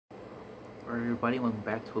Alright everybody, welcome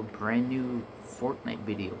back to a brand new Fortnite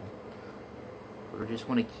video. I just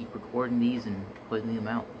want to keep recording these and putting them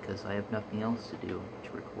out because I have nothing else to do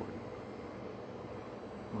to record.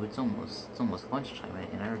 Well, it's almost lunchtime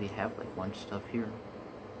and I already have like lunch stuff here.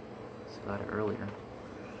 Just got it earlier.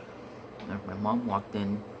 Whenever my mom walked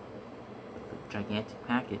in with a gigantic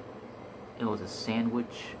packet, it was a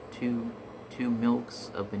sandwich, two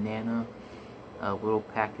milks, a banana, a little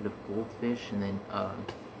packet of goldfish, and then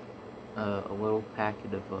a little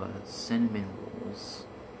packet of cinnamon rolls.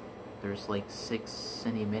 There's like 6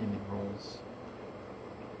 cinnamon rolls.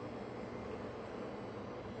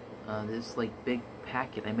 This like big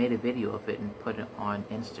packet, I made a video of it and put it on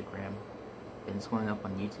Instagram, and it's going up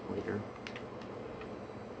on YouTube later.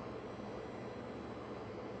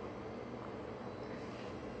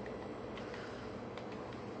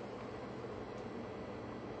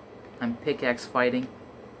 I'm pickaxe fighting.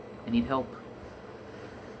 I need help.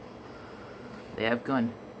 They have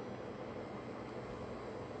gun.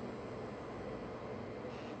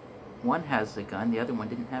 One has a gun, the other one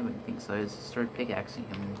didn't have anything, so I just started pickaxing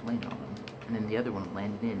him and landed on him. And then the other one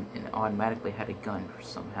landed in and automatically had a gun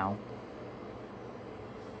somehow.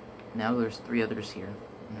 Now there's 3 others here,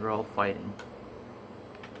 and they're all fighting.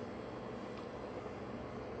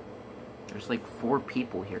 There's like 4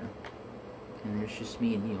 people here, and there's just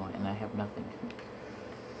me and you, and I have nothing.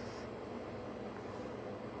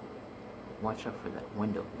 Watch out for that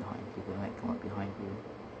window behind you. They might come up behind you.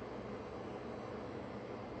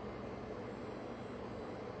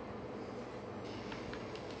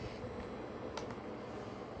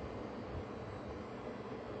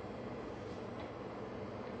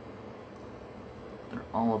 They're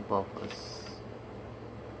all above us.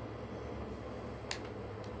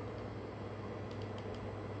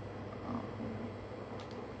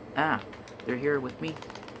 They're here with me.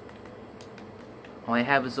 All I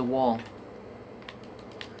have is a wall.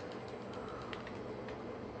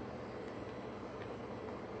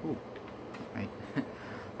 Ooh, alright.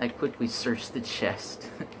 I quickly searched the chest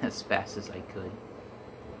as fast as I could.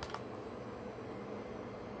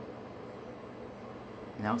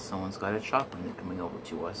 Now someone's got a chopper and they're coming over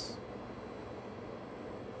to us.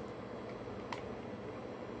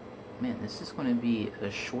 Man, this is going to be a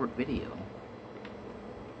short video.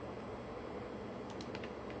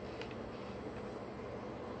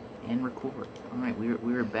 And record. Alright, we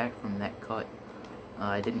were back from that cut.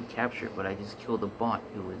 I didn't capture it, but I just killed a bot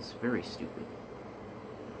who was very stupid.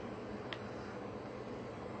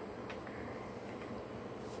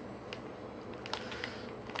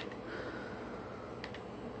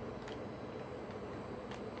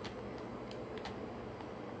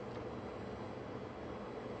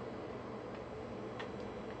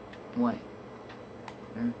 What?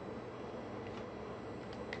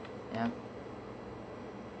 Yeah.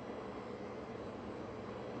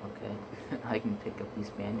 Okay, I can pick up these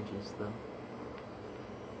bandages though.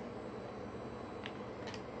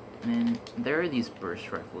 And there are these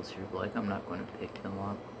burst rifles here, but like I'm not going to pick them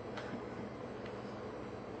up.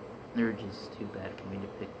 They're just too bad for me to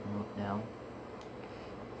pick them up now.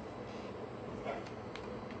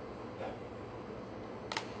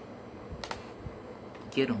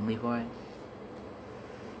 Get him, Levi.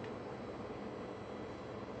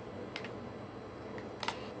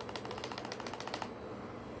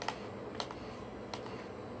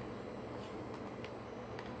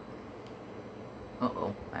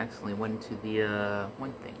 Uh-oh, I accidentally went into the,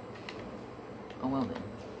 one thing. Oh well then.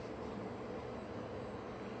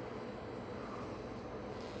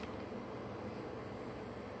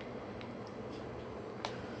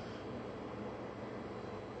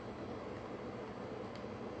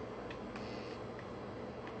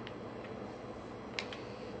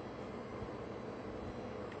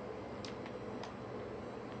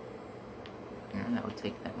 And that would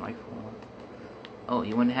take that rifle. Oh,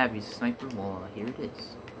 you want to have your sniper? Well, here it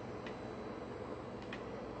is.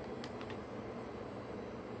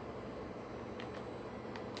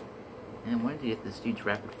 And I wanted to get this dude's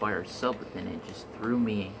rapid fire sub, but then it just threw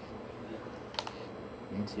me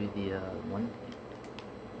into the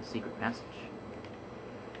the secret passage.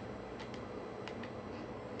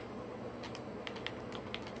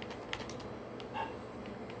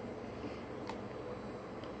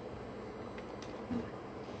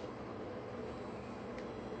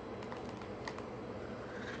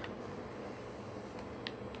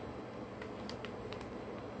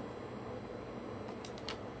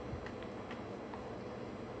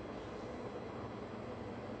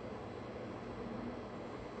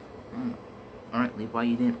 Alright, Levi,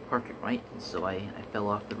 you didn't park it right, and so I fell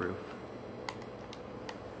off the roof.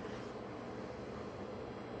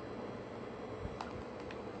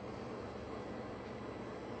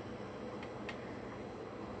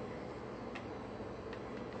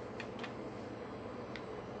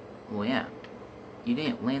 Well, yeah. You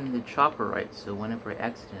didn't land the chopper right, so whenever I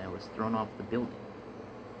exited, I was thrown off the building.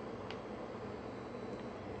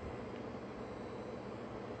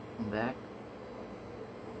 I'm back.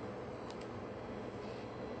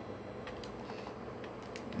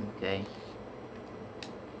 Okay.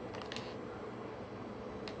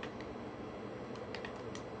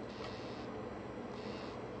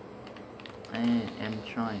 I am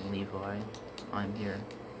trying, Levi. I'm here.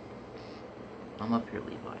 I'm up here,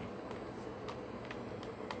 Levi.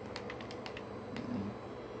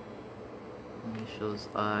 Initials,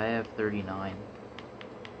 I have 39.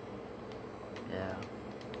 Yeah.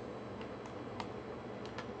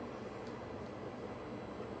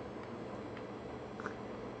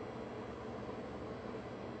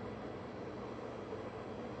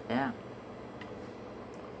 Yeah.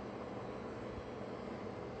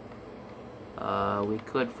 We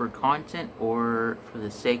could for content or for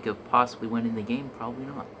the sake of possibly winning the game, probably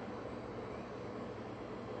not.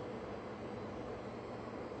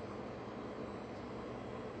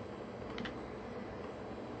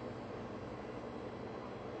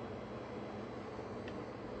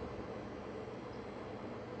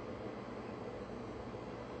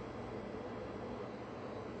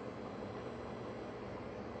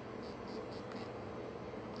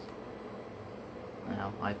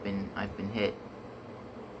 Now, I've been hit.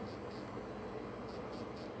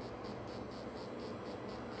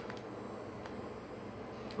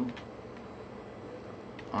 Ooh.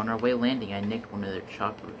 On our way landing, I nicked one of their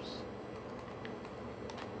choppers.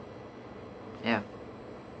 Yeah.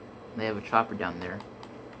 They have a chopper down there.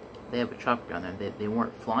 They have a chopper down there. They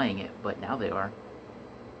weren't flying it, but now they are.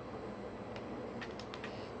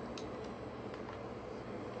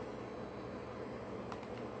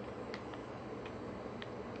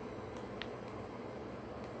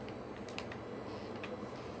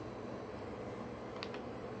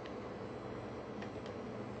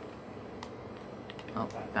 Oh,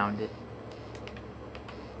 found it.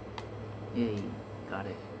 Yay, got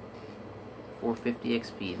it. 450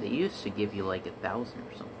 XP. They used to give you like 1,000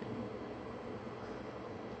 or something.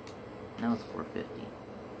 Now it's 450.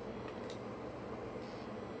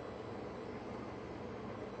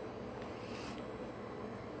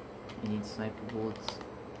 You need sniper bullets.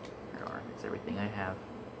 There are. It's everything I have.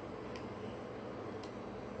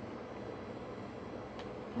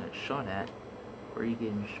 You got shot at. Where are you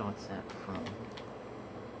getting shots at from?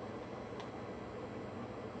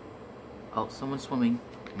 Oh, someone's swimming.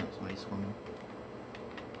 No, somebody's swimming.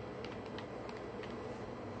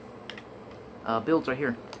 Builds right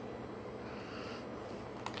here.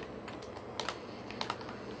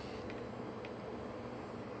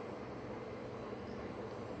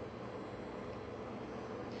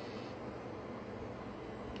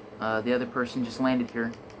 The other person just landed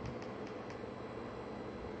here.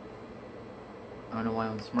 I don't know why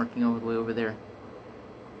I'm smirking over the way over there.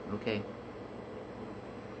 Okay.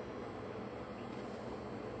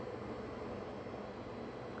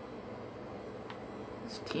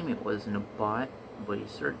 His teammate wasn't a bot, but he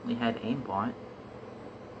certainly had aimbot.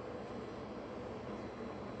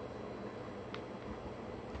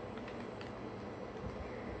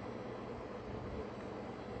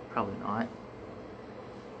 Probably not.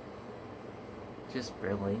 Just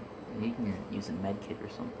barely. You can use a med kit or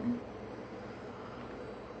something.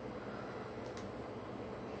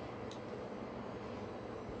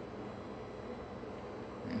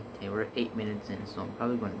 Okay, we're at 8 minutes in, so I'm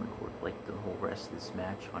probably going to record like the whole rest of this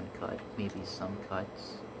match uncut. Maybe some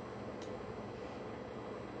cuts.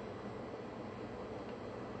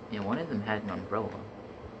 Yeah, one of them had an umbrella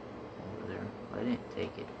over there, but I didn't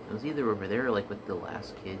take it. It was either over there or like with the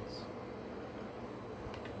last kids.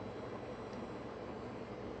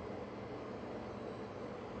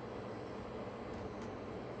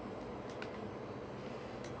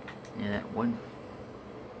 Yeah, that one.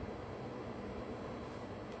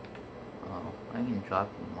 Oh, I can drop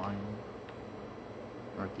you mine.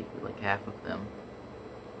 Or give you like half of them.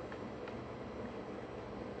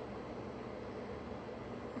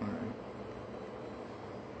 Alright.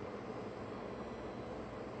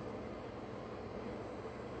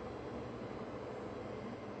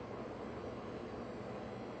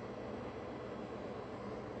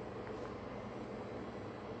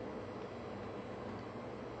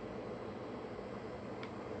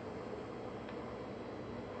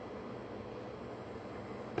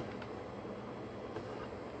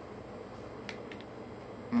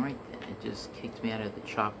 Alright then, it just kicked me out of the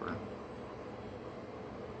chopper.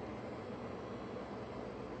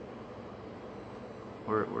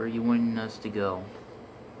 Where are you wanting us to go?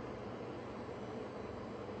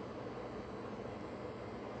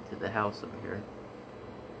 To the house over here.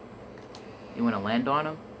 You want to land on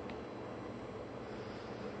him?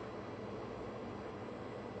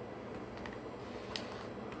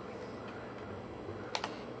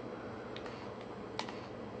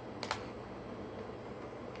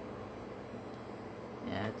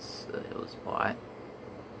 Yeah, it was bought.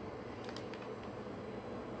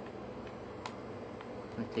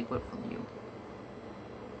 I'm gonna take what from you?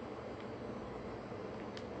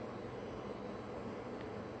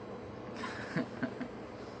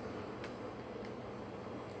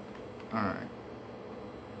 Alright.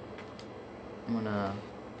 I'm gonna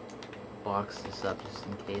box this up just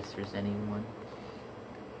in case there's anyone.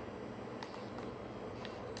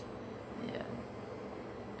 Yeah.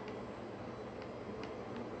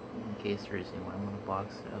 In case there is anyone, I'm gonna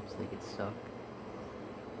box it up so they get stuck.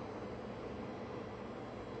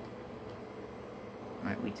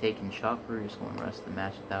 Alright, we taking chopper, we're just gonna rest the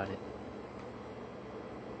match without it.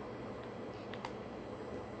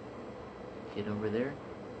 Get over there.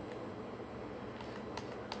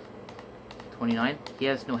 29? He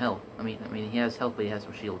has no health. I mean he has health, but he has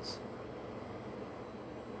no shields.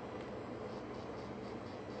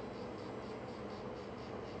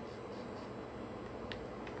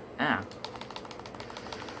 Ah.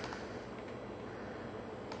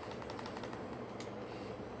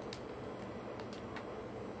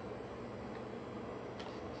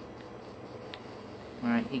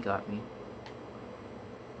 Alright, he got me.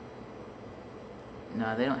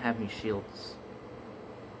 Nah, they don't have any shields.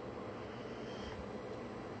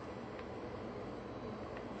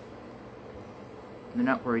 They're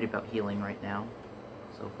not worried about healing right now,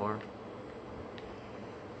 so far.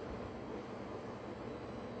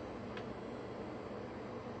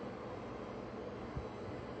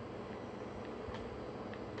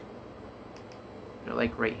 They're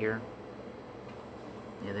like right here.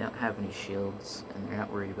 Yeah, they don't have any shields, and they're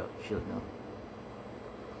not worried about shielding up.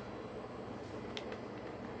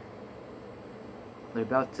 They're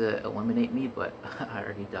about to eliminate me, but I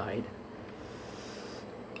already died.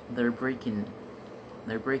 They're breaking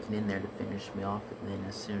in there to finish me off, and then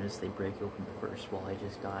as soon as they break open the first wall, I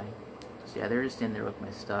just die. So yeah, they're just in there with my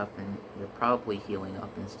stuff, and they're probably healing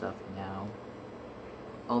up and stuff now.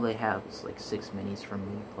 All they have is like 6 minis from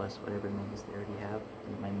me, plus whatever minis they already have,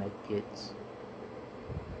 and my med kits.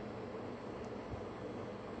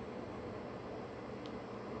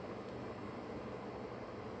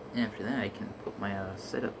 And after that, I can put my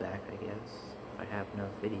setup back, I guess, if I have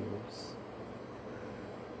enough videos.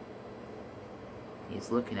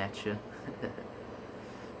 He's looking at you.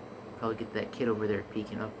 Probably get that kid over there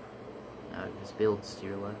peeking up. Just builds to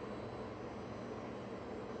your left.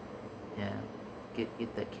 Yeah,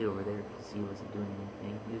 get that kid over there because he wasn't doing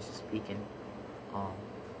anything. He was just peeking.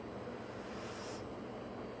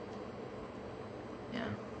 Yeah,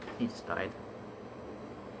 he just died.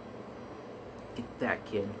 Get that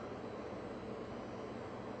kid.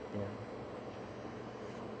 Yeah.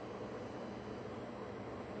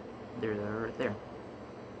 They're right there.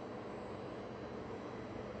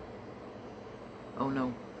 Oh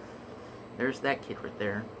no. There's that kid right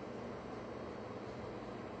there.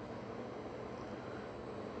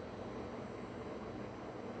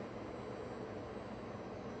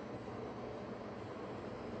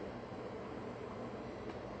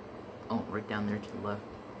 Oh, right down there to the left.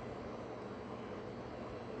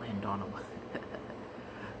 Land on him.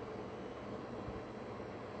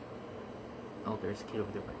 Oh, there's a kid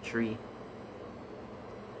over there by a tree.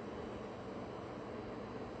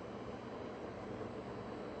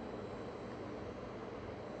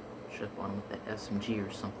 Should have on him with that SMG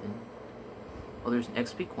or something. Oh, there's an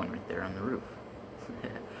XP coin right there on the roof.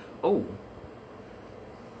 Oh!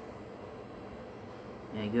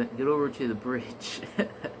 Yeah, get over to the bridge.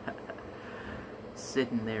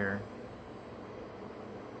 Sitting there.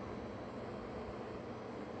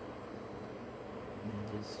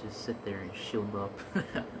 Just sit there and shield up.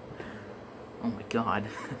 Oh my god.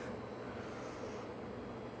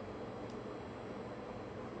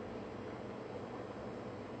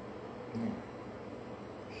 Yeah.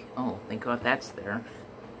 Oh, thank god that's there.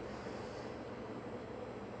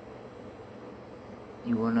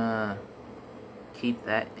 You wanna keep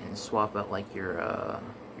that and swap out like your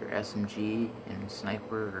SMG and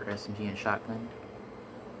sniper or SMG and shotgun?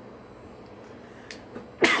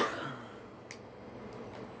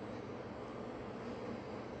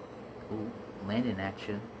 Ooh, landing at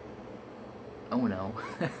you. Oh no.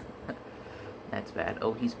 That's bad.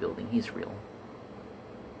 Oh, he's building. He's real.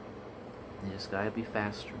 You just gotta be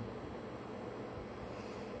faster.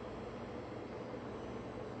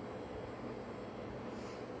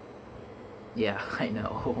 Yeah, I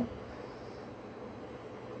know.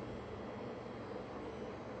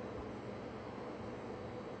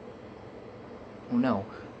 Oh no.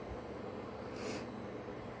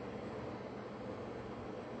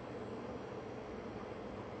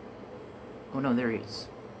 Oh no, there he is.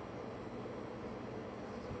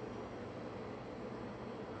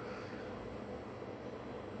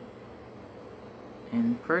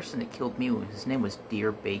 And the person that killed me, his name was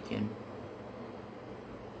Dear Bacon.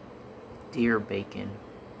 Dear Bacon.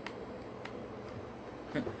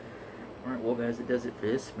 Alright, well guys, it does it for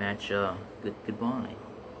this match. Goodbye.